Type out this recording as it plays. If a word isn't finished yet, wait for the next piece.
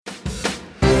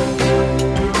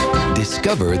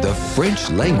Discover the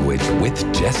French language with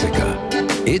Jessica.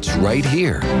 It's right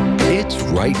here. It's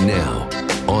right now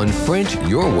on French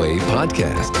Your Way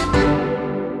podcast.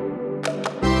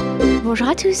 Bonjour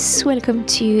à tous, welcome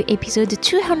to episode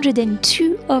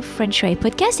 202 of French Your Way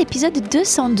podcast, episode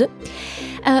 202.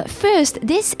 First,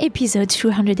 this episode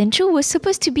 202 was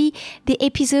supposed to be the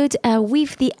episode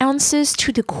with the answers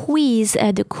to the quiz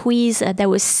that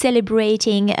was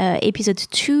celebrating episode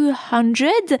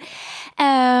 200.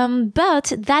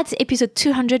 But that episode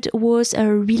 200 was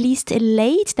released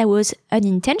late. That was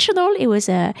unintentional. It was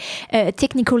a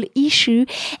technical issue.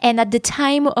 And at the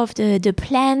time of the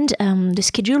planned, the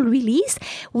scheduled release,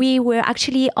 we were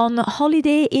actually on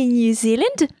holiday in New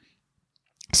Zealand.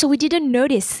 So we didn't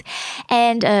notice.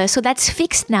 And so that's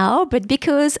fixed now. But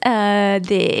because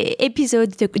the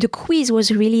episode, the quiz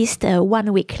was released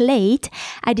 1 week late,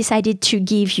 I decided to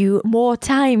give you more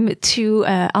time to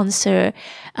answer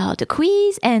the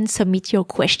quiz and submit your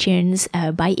questions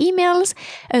by emails.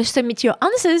 Submit your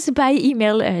answers by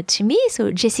email to me.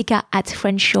 So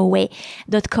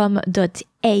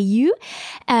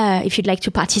jessica@frenchyourway.com.au if you'd like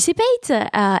to participate.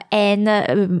 And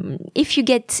if you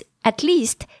get at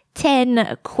least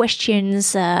 10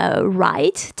 questions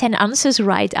right, 10 answers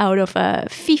right out of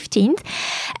 15,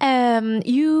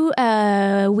 you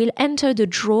will enter the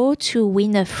draw to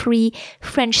win a free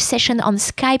French session on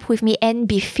Skype with me and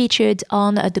be featured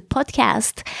on the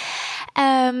podcast.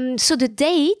 So the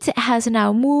date has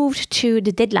now moved to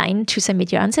the deadline to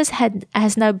submit your answers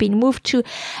has now been moved to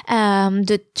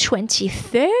the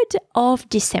 23rd of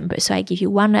December. So I give you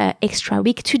one extra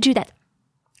week to do that.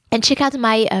 And check out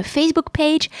my Facebook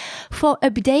page for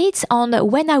updates on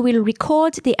when I will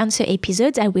record the answer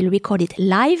episodes. I will record it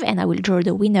live and I will draw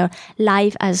the winner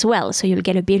live as well. So you'll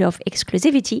get a bit of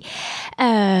exclusivity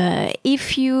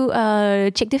if you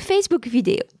check the Facebook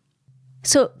video.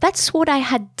 So that's what I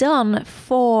had done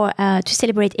for to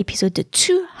celebrate episode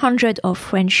 200 of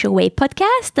French Your Way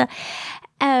podcast.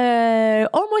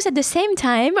 Almost at the same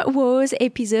time was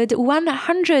episode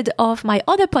 100 of my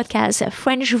other podcast,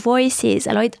 French Voices.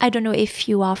 I don't know if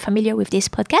you are familiar with this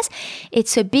podcast.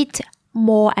 It's a bit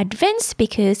more advanced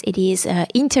because it is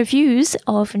interviews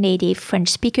of native French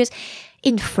speakers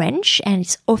in French, and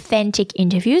it's authentic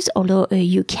interviews, although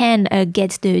you can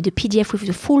get the PDF with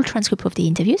the full transcript of the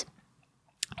interviews.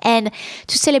 And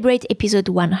to celebrate episode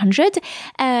 100,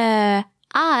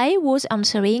 I was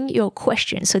answering your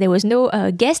questions. So there was no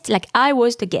guest, like I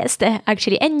was the guest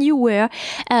actually, and you were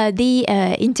the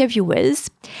interviewers.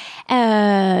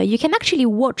 You can actually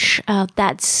watch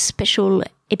that special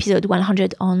episode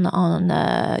 100 on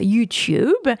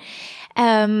YouTube.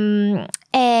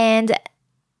 And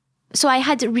so I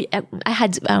had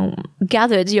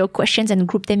gathered your questions and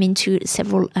grouped them into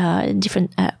several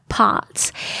different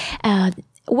parts.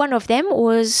 One of them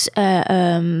was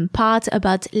part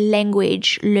about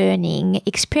language learning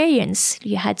experience.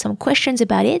 You had some questions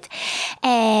about it.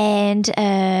 And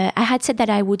I had said that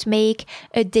I would make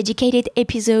a dedicated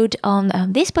episode on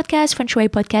this podcast, French Your Way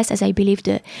podcast, as I believe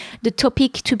the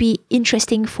topic to be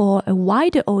interesting for a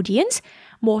wider audience.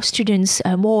 More students,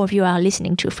 more of you are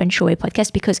listening to French Your Way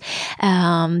podcast because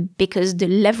the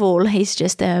level is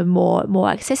just more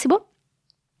accessible.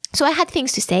 So I had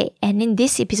things to say, and in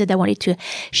this episode I wanted to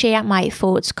share my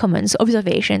thoughts, comments,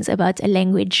 observations about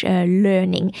language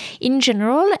learning in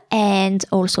general and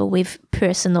also with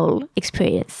personal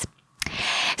experience.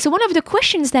 So one of the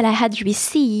questions that I had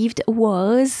received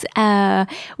was,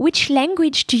 which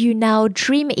language do you now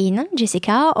dream in,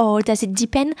 Jessica, or does it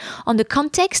depend on the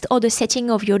context or the setting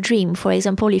of your dream? For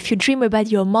example, if you dream about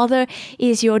your mother,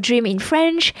 is your dream in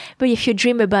French? But if you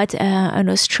dream about an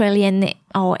Australian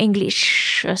or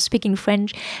English speaking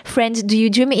friend, do you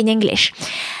dream in English?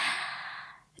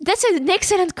 That's an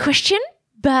excellent question,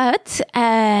 but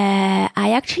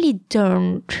I actually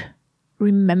don't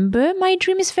remember my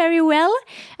dreams very well.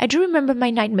 I do remember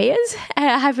my nightmares.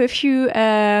 I have a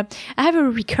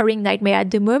recurring nightmare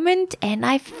at the moment, and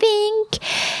I think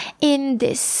in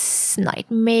this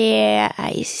nightmare,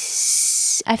 I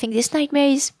think this nightmare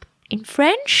is in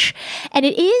French, and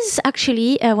it is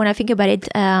actually, when I think about it,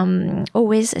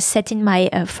 always set in my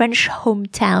French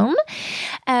hometown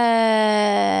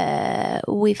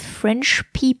with French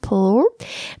people,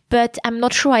 but I'm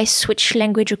not sure I switch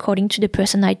language according to the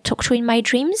person I talk to in my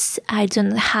dreams. I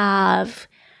don't have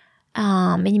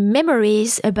many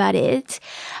memories about it.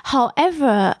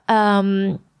 However,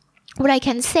 what I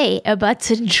can say about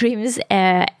dreams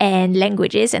and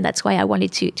languages, and that's why I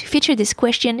wanted to feature this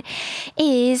question,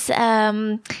 is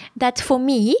that for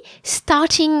me,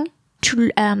 starting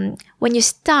to when you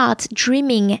start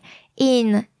dreaming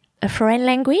in a foreign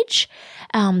language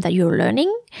that you're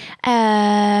learning,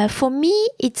 for me,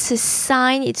 it's a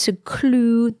sign, it's a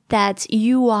clue that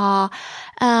you are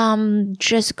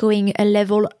just going a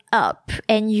level up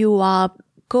and you are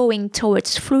going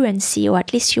towards fluency, or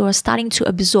at least you are starting to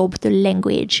absorb the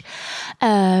language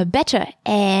better.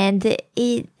 And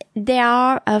there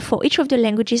are, for each of the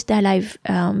languages that I've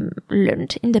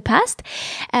learned in the past,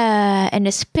 and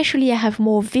especially I have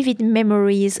more vivid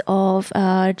memories of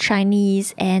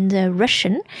Chinese and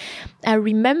Russian. I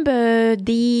remember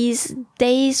these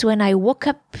days when I woke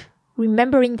up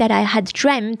remembering that I had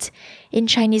dreamt in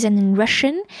Chinese and in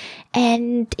Russian,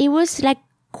 and it was like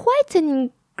quite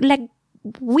an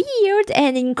weird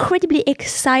and incredibly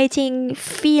exciting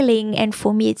feeling. And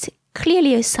for me, it's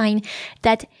clearly a sign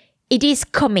that it is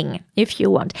coming, if you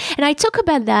want. And I talk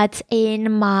about that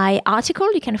in my article.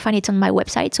 You can find it on my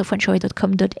website, so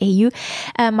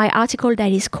frenchyourway.com.au. My article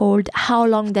that is called How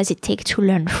Long Does It Take to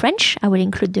Learn French? I will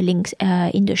include the links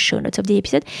in the show notes of the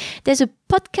episode. There's a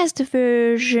podcast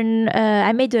version.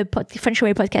 I made a French Your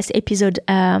Way podcast episode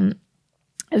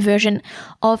version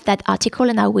of that article,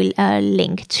 and I will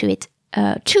link to it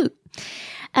too.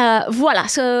 Voila.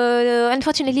 So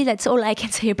unfortunately, that's all I can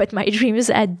say about my dreams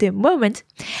at the moment.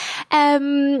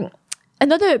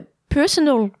 Another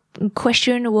personal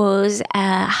question was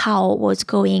how was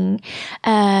going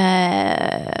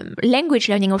language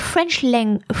learning or French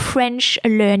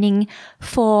learning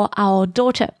for our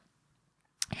daughter.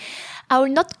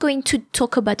 I'm not going to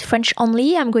talk about French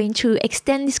only. I'm going to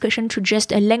extend this question to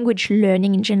just a language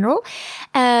learning in general.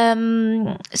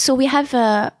 So we have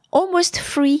almost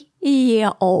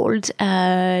 3-year-old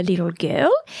little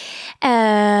girl,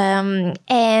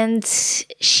 and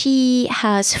she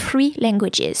has 3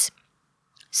 languages.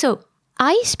 So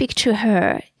I speak to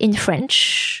her in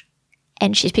French,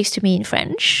 and she speaks to me in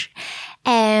French.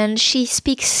 And she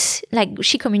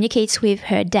communicates with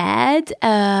her dad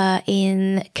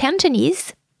in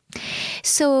Cantonese.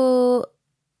 So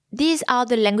these are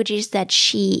the languages that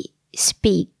she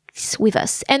speaks with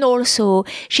us. And also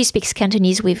she speaks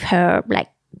Cantonese with her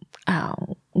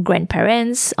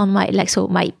grandparents on my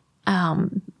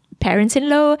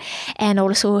parents-in-law, and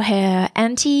also her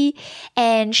auntie.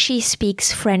 And she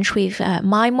speaks French with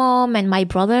my mom and my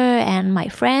brother and my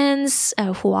friends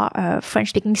who are French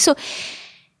speaking. So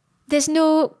there's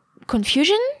no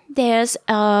confusion. There's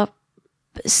a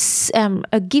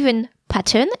given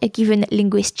pattern, a given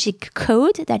linguistic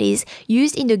code that is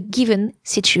used in a given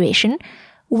situation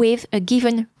with a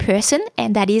given person,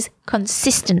 and that is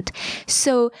consistent.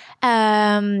 So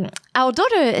our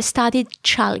daughter started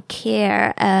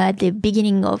childcare at the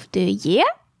beginning of the year,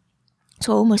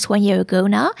 so almost 1 year ago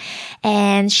now,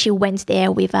 and she went there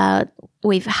with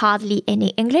hardly any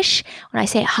English. When I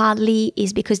say hardly,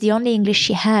 is because the only English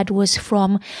she had was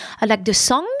from the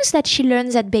songs that she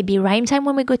learns at baby rhyme time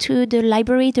when we go to the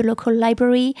library, the local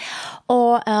library,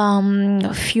 or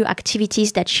a few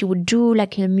activities that she would do,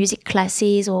 like music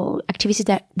classes or activities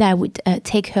that I would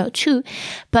take her to.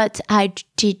 But I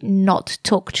did not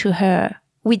talk to her.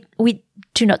 We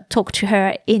do not talk to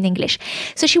her in English.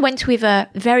 So she went with a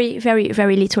very, very,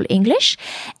 very little English,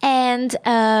 and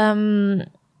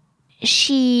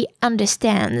she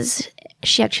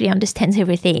actually understands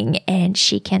everything, and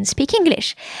she can speak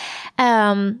English,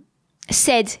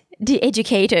 said the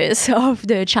educators of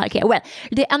the childcare. Well,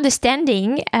 the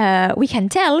understanding, we can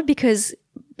tell because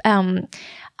my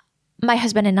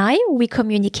husband and I, we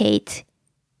communicate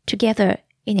together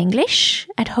in English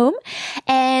at home,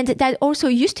 and that also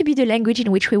used to be the language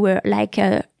in which we were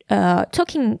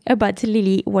talking about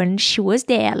Lily when she was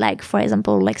there, for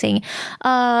example, saying,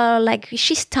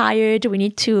 she's tired, we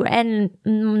need to, and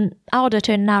our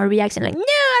daughter now reacts and no,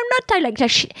 I'm not tired.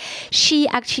 She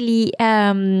actually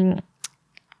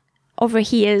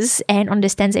overhears and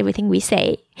understands everything we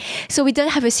say. So we don't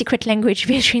have a secret language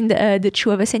between the two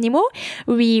of us anymore.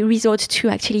 We resort to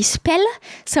actually spell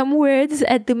some words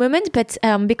at the moment, but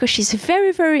because she's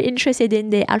very, very interested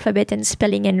in the alphabet and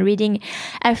spelling and reading,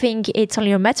 I think it's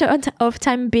only a matter of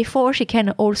time before she can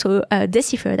also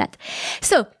decipher that.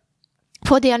 So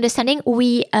for the understanding,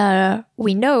 we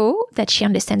know that she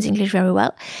understands English very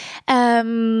well.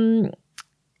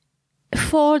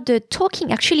 For the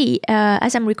talking, actually,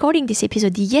 as I'm recording this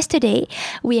episode yesterday,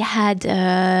 we had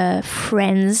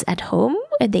friends at home.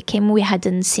 They came, we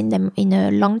hadn't seen them in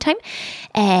a long time.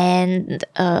 And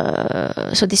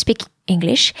so they speak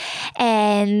English.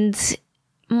 And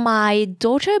my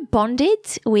daughter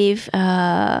bonded with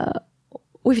the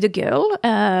girl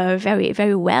very,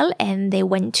 very well. And they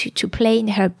went to play in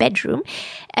her bedroom.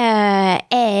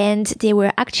 And they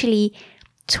were actually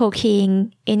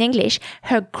talking in English.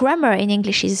 Her grammar in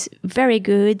English is very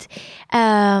good.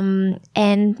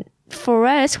 And for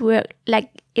us,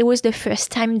 it was the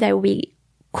first time that we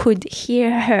could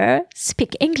hear her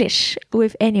speak English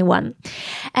with anyone.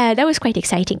 That was quite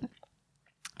exciting.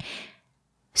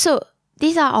 So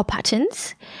these are our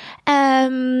patterns.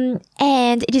 And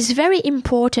it is very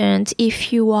important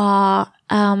if you are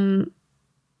a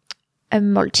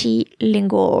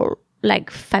multilingual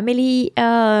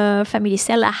family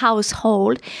cell, a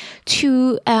household,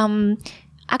 to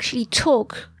actually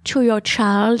talk to your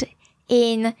child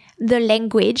in the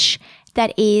language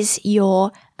that is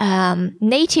your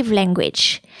native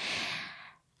language.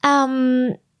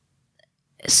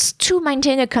 To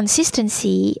maintain a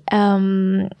consistency,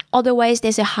 otherwise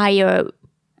there's a higher,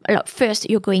 first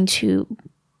you're going to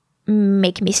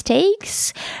make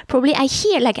mistakes. Probably I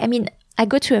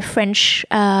go to a French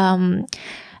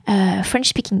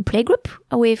speaking playgroup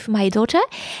with my daughter,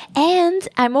 and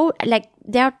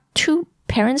there are two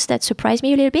parents that surprise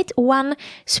me a little bit. One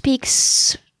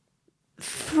speaks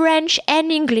French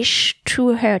and English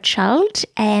to her child,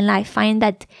 and I find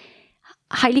that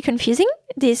highly confusing.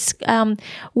 This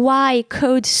why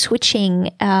code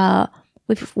switching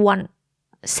with one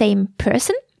same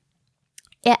person,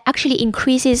 it actually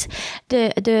increases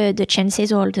the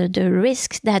chances or the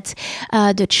risks that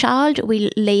the child will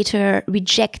later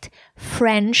reject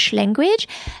French language,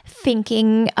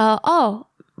 thinking,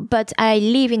 but I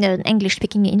live in an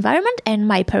English-speaking environment and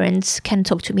my parents can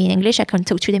talk to me in English, I can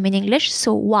talk to them in English,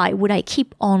 so why would I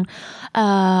keep on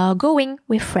going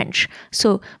with French?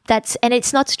 So and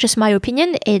it's not just my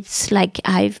opinion, it's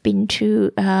I've been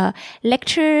to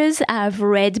lectures, I've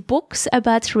read books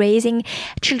about raising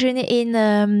children in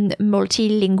a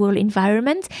multilingual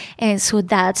environment, and so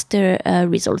that's the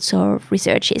results of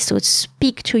research is. So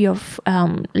speak to your,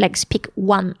 speak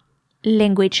one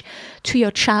language to your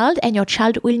child, and your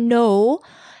child will know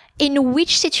in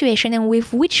which situation and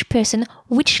with which person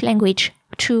which language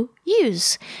to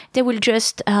use. They will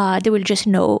just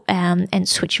know and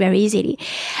switch very easily.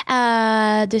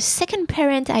 The second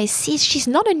parent I see, she's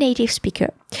not a native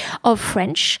speaker of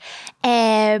French,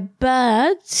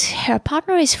 but her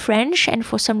partner is French, and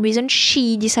for some reason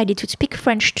she decided to speak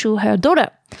French to her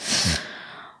daughter.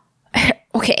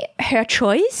 Okay, her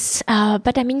choice,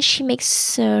 but she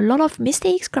makes a lot of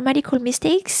mistakes, grammatical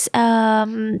mistakes,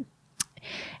 and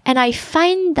I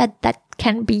find that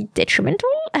can be detrimental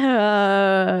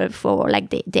for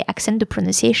the accent, the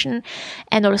pronunciation,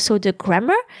 and also the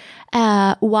grammar.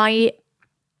 Why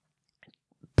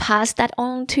pass that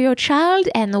on to your child,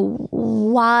 and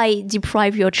why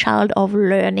deprive your child of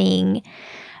learning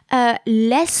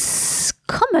less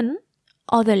common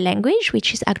other language,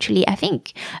 which is actually, I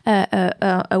think,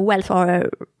 a wealth or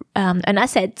an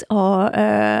asset or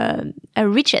a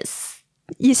riches.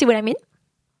 You see what I mean?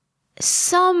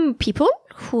 Some people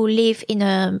who live in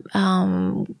a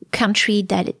country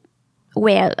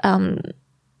where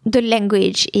the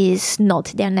language is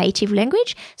not their native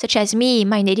language, such as me,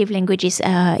 my native language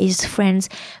is French,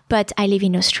 but I live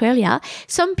in Australia.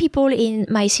 Some people in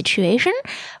my situation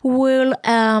will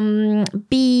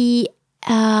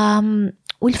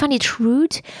will find it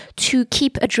rude to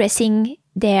keep addressing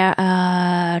their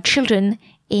children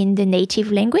in the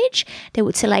native language. They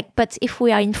would say but if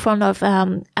we are in front of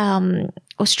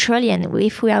Australian,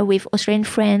 if we are with Australian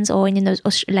friends or in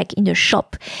the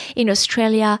shop in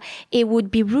Australia, it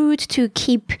would be rude to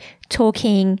keep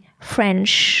talking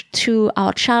French to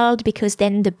our child because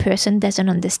then the person doesn't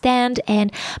understand.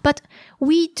 But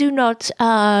we do not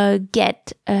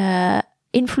get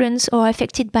influenced or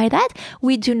affected by that.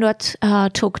 We do not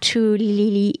talk to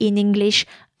Lily in English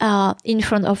in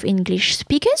front of English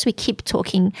speakers. We keep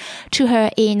talking to her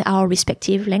in our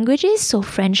respective languages, so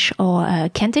French or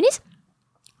Cantonese.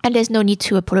 And there's no need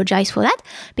to apologize for that,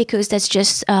 because that's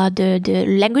just the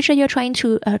language that you're trying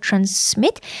to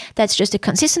transmit. That's just the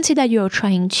consistency that you're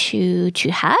trying to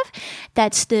have.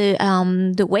 That's the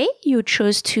way you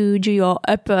chose to do your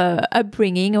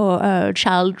upbringing or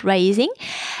child raising.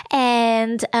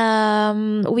 And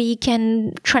we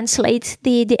can translate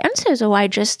the answers, or I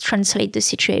just translate the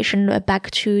situation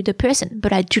back to the person,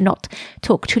 but I do not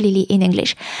talk to Lily in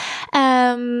English.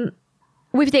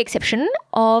 With the exception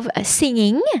of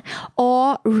singing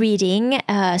or reading.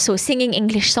 So singing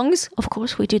English songs, of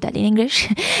course, we do that in English.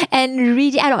 And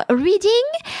reading,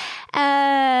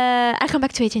 I'll come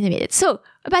back to it in a minute. So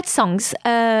about songs,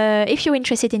 if you're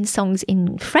interested in songs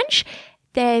in French,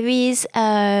 there is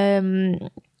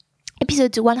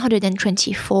episode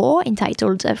 124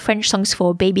 entitled French Songs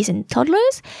for Babies and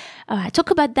Toddlers. I talk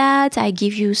about that. I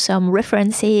give you some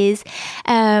references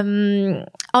on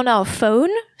our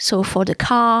phone. So for the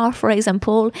car, for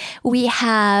example, we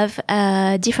have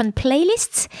different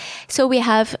playlists. So we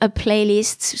have a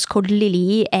playlist, it's called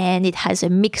Lily, and it has a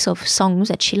mix of songs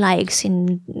that she likes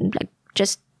in like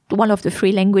just one of the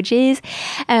 3 languages,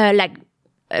 like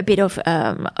a bit of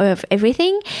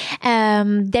everything.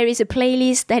 There is a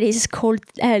playlist that is called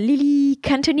Lily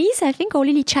Cantonese, I think, or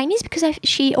Lily Chinese, because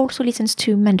she also listens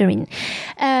to Mandarin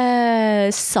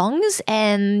songs,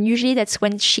 and usually that's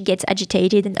when she gets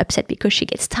agitated and upset because she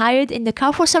gets tired in the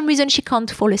car. For some reason, she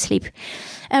can't fall asleep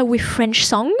with French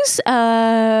songs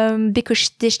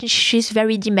because she's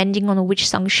very demanding on which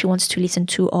song she wants to listen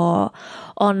to or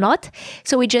not.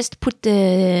 So we just put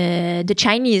the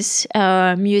Chinese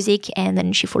music, and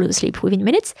then she falls asleep within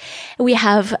minutes. We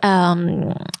have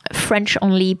French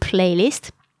only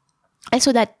playlist, and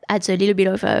so that adds a little bit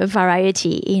of a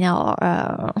variety in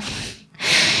our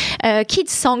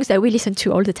kids songs that we listen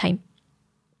to all the time.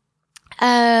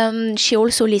 She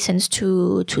also listens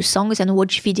to songs and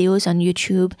watch videos on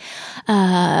YouTube.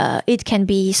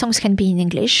 Songs can be in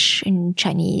English, in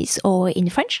Chinese, or in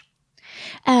French.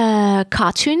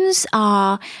 Cartoons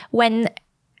are when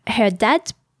her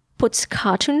dad puts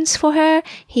cartoons for her.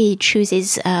 He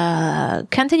chooses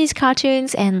Cantonese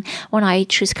cartoons, and when I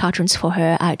choose cartoons for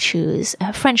her, I choose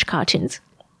French cartoons.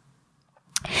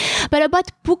 But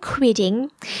about book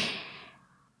reading,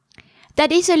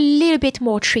 that is a little bit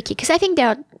more tricky, because I think there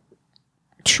are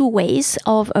 2 ways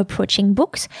of approaching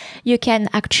books. You can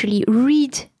actually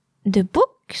read the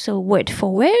book, so word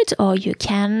for word, or you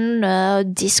can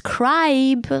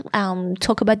describe,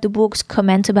 talk about the books,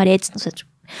 comment about it.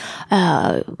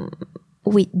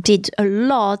 We did a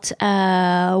lot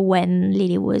when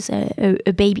Lily was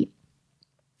a baby.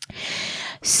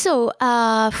 So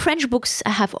French books I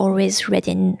have always read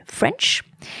in French,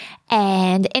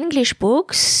 and English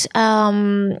books.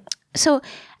 So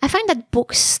I find that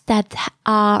books that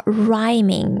are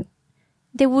rhyming,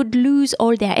 they would lose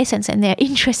all their essence and their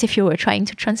interest if you were trying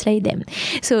to translate them.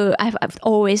 So I've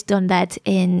always done that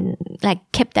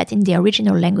kept that in the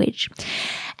original language.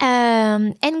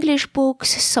 English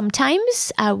books,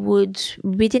 sometimes I would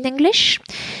read in English.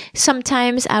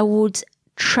 Sometimes I would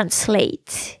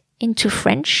translate into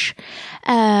French,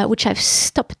 which I've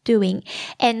stopped doing.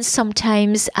 And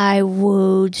sometimes I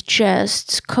would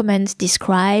just comment,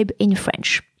 describe in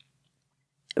French.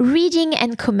 Reading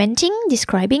and commenting,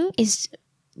 describing is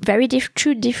very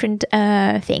two different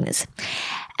things.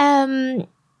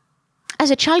 As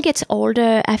a child gets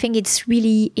older, I think it's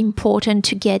really important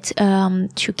to get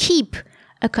to keep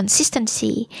a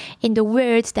consistency in the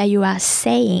words that you are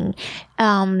saying,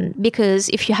 because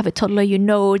if you have a toddler, you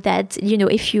know that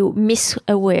if you miss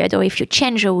a word or if you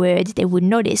change a word, they would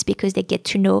notice, because they get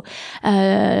to know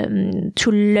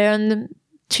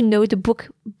to know the book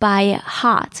by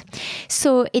heart.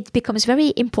 So it becomes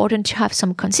very important to have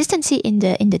some consistency in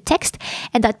the text,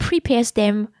 and that prepares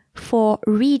them for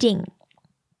reading.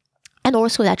 And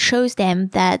also that shows them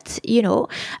that,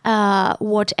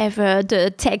 whatever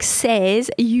the text says,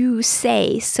 you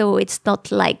say. So it's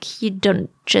not like you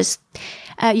don't just,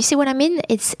 you see what I mean?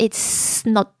 It's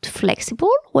not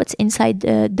flexible what's inside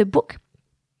the book.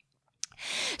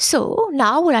 So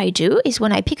now what I do is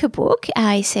when I pick a book,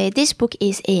 I say this book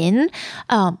is in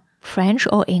French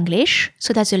or English.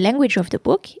 So that's the language of the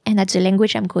book, and that's the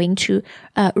language I'm going to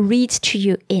read to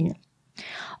you in.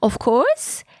 Of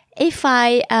course, if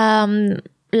I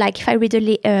read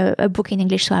a book in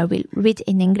English, so I will read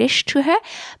in English to her.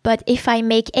 But if I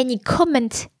make any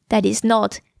comment that is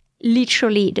not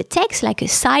literally the text, like a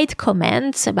side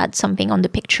comment about something on the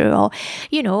picture, or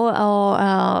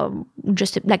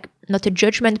just like not a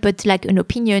judgment, but like an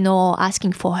opinion, or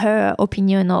asking for her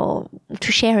opinion or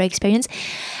to share her experience,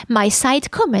 my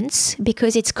side comments,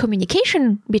 because it's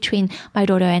communication between my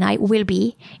daughter and I, will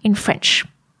be in French.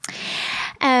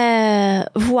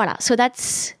 Voilà. So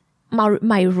that's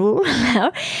my rule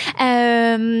now.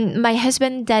 My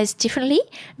husband does differently,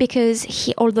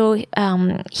 because although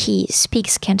he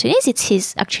speaks Cantonese, it's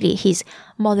his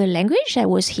mother language. That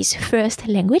was his first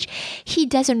language. He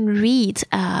doesn't read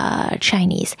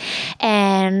Chinese,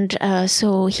 and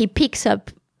so he picks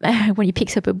up. When he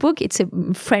picks up a book, it's a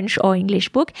French or English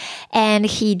book, and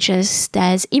he just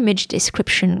does image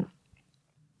description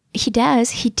he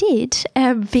did,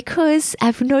 because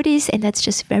I've noticed, and that's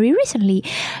just very recently,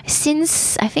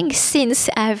 since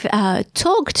I've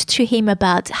talked to him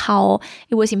about how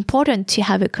it was important to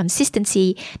have a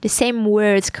consistency, the same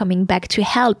words coming back to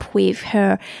help with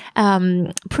her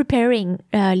preparing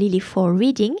Lily for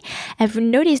reading. I've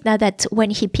noticed now that when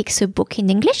he picks a book in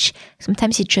English,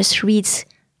 sometimes he just reads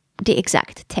the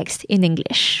exact text in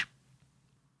English.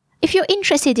 If you're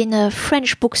interested in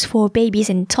French books for babies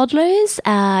and toddlers,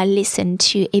 listen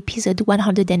to episode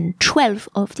 112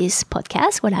 of this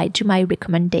podcast, where I do my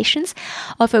recommendations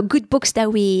of good books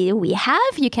that we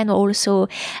have. You can also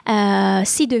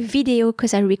see the video,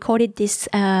 because I recorded this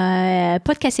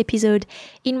podcast episode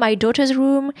in my daughter's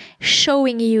room,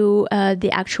 showing you the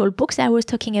actual books that I was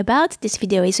talking about. This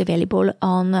video is available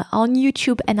on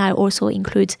YouTube, and I also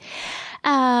include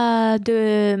the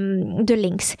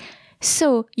links.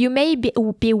 So you may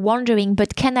be wondering,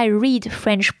 but can I read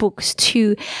French books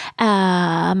to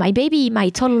my baby, my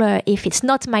toddler, if it's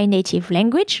not my native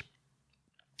language?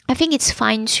 I think it's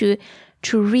fine to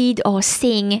read or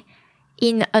sing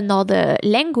in another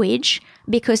language,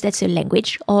 because that's the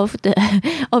language of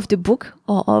the book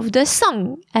or of the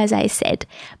song, as I said.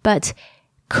 But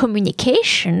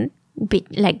communication,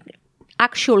 like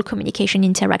actual communication,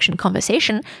 interaction,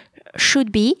 conversation,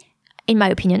 should be, in my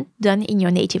opinion, done in your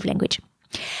native language.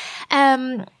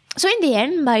 So in the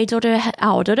end, our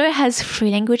daughter has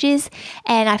 3 languages,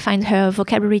 and I find her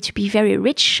vocabulary to be very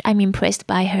rich. I'm impressed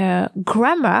by her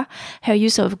grammar, her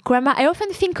use of grammar. I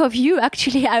often think of you,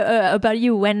 actually, about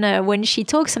you when she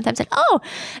talks. Sometimes, like, oh,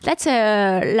 that's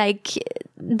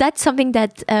something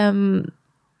that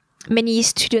many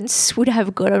students would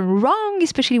have gotten wrong,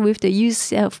 especially with the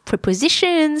use of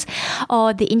prepositions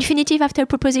or the infinitive after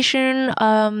preposition,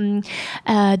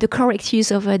 the correct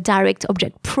use of a direct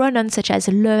object pronoun such as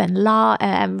le and la.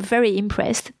 I'm very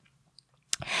impressed.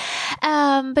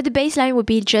 But the baseline would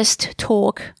be just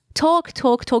talk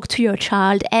to your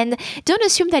child, and don't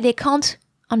assume that they can't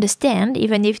understand,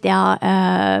 even if they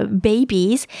are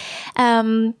babies.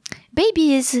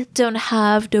 Babies don't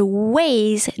have the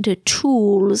ways, the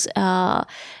tools,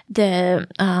 the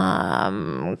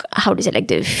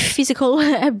physical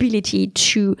ability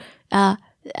to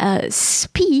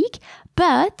speak.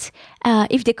 But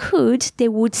if they could, they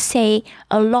would say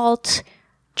a lot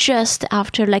just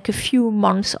after like a few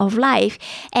months of life.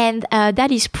 And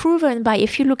that is proven by,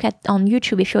 if you look at on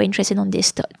YouTube, if you're interested on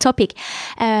this topic,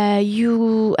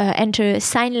 you enter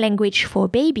sign language for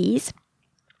babies.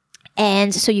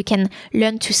 And so you can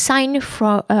learn to sign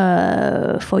for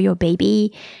your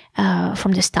baby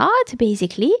from the start,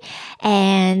 basically.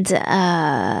 And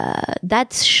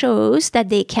that shows that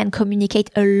they can communicate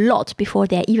a lot before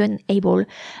they're even able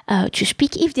to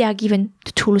speak, if they are given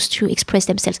the tools to express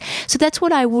themselves. So that's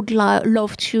what I would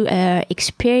love to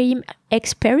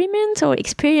experiment or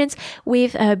experience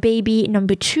with baby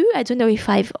number 2. I don't know if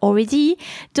I've already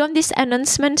done this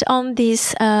announcement on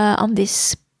this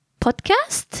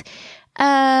podcast.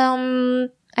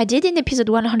 I did in episode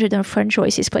 100 of French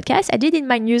Voices podcast. I did in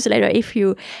my newsletter if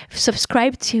you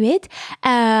subscribe to it.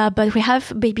 But we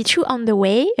have baby 2 on the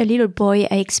way, a little boy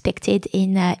expected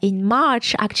in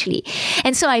March, actually.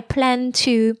 And so I plan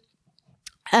to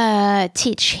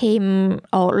teach him,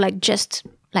 or just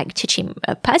teach him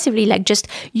passively, just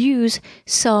use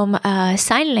some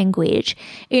sign language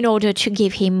in order to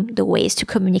give him the ways to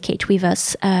communicate with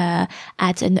us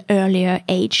at an earlier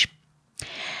age.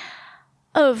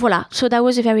 Voila. So that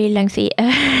was a very lengthy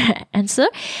answer.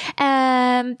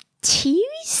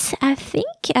 Tews, I think.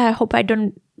 I hope I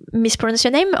don't mispronounce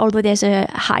your name, although there's a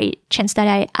high chance that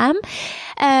I am.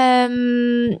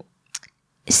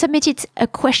 Submitted a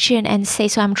question and say,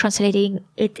 so I'm translating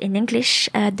it in English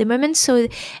at the moment. So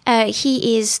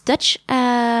he is Dutch,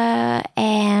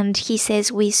 and he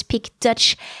says, we speak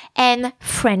Dutch and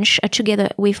French together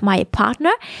with my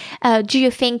partner. Do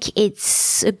you think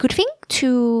it's a good thing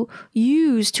to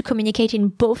use to communicate in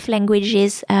both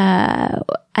languages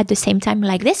at the same time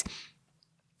like this?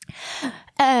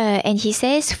 And he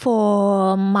says,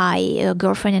 for my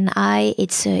girlfriend and I,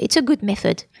 it's a good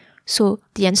method. So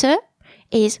the answer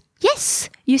is yes,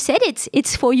 you said it.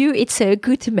 It's for you. It's a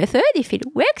good method if it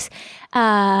works.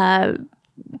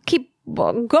 Keep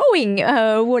going.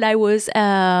 What I was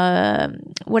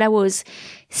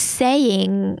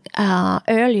saying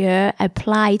earlier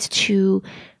applied to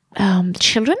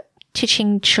children,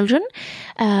 teaching children,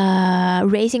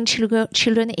 raising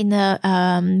children in a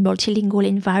multilingual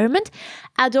environment.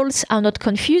 Adults are not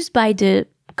confused by the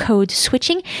code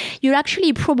switching, you'll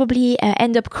actually probably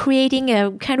end up creating a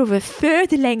kind of a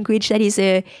third language that is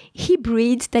a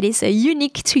hybrid, that is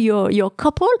unique to your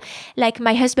couple. Like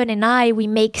my husband and I, we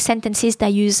make sentences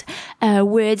that use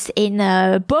words in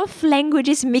both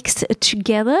languages mixed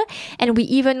together, and we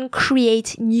even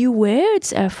create new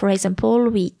words. For example,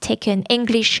 we take an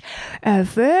English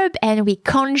verb and we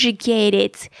conjugate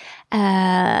it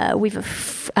with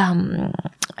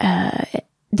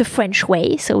the French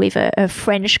way, so with a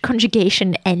French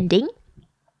conjugation ending.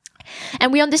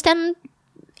 And we understand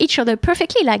each other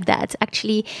perfectly like that.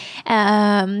 Actually,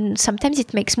 sometimes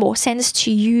it makes more sense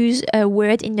to use a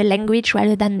word in the language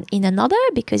rather than in another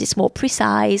because it's more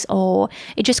precise, or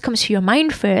it just comes to your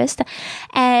mind first.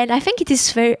 And I think it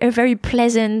is a very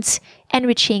pleasant,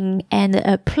 enriching, and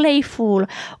a playful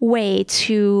way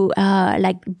to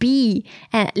be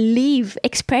and live,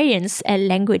 experience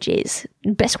languages.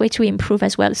 Best way to improve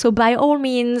as well. So by all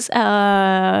means,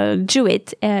 do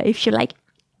it if you like.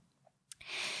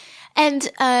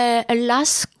 And a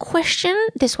last question,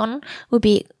 this one will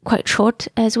be quite short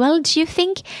as well. Do you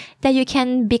think that you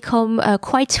can become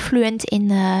quite fluent in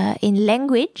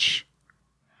language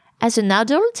as an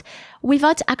adult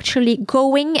without actually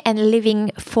going and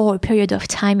living for a period of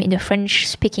time in a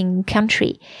French-speaking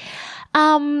country?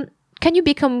 Can you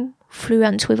become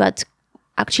fluent without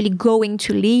actually going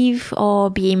to live or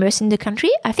be immersed in the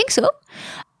country? I think so.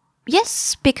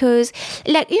 Yes, because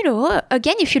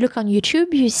again, if you look on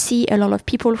YouTube, you see a lot of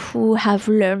people who have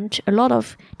learned a lot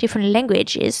of different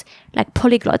languages, like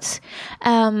polyglots.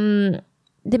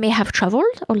 They may have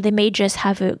traveled, or they may just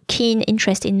have a keen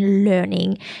interest in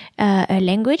learning a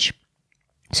language.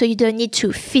 So you don't need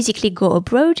to physically go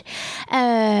abroad.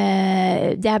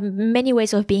 There are many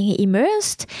ways of being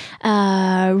immersed.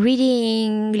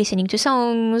 Reading, listening to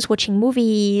songs, watching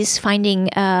movies, finding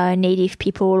native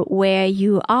people where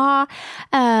you are,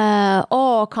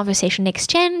 or conversation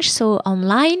exchange, so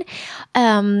online.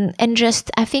 And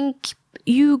just, I think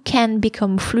you can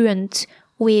become fluent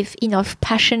with enough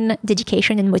passion,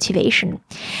 dedication, and motivation.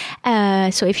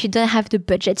 So if you don't have the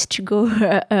budget to go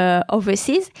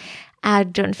overseas, I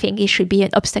don't think it should be an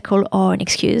obstacle or an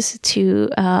excuse to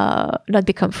not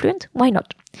become fluent. Why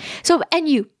not? So, and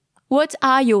you, what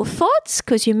are your thoughts?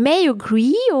 Because you may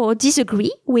agree or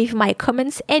disagree with my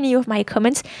comments, any of my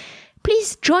comments.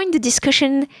 Please join the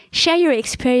discussion, share your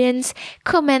experience,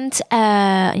 comment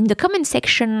in the comment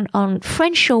section on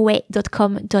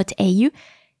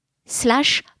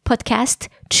frenchyourway.com.au/podcast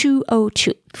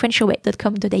 202.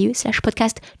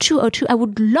 frenchyourway.com.au/podcast 202. I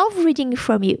would love reading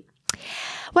from you.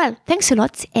 Well, thanks a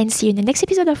lot, and see you in the next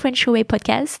episode of French Your Way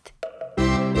podcast.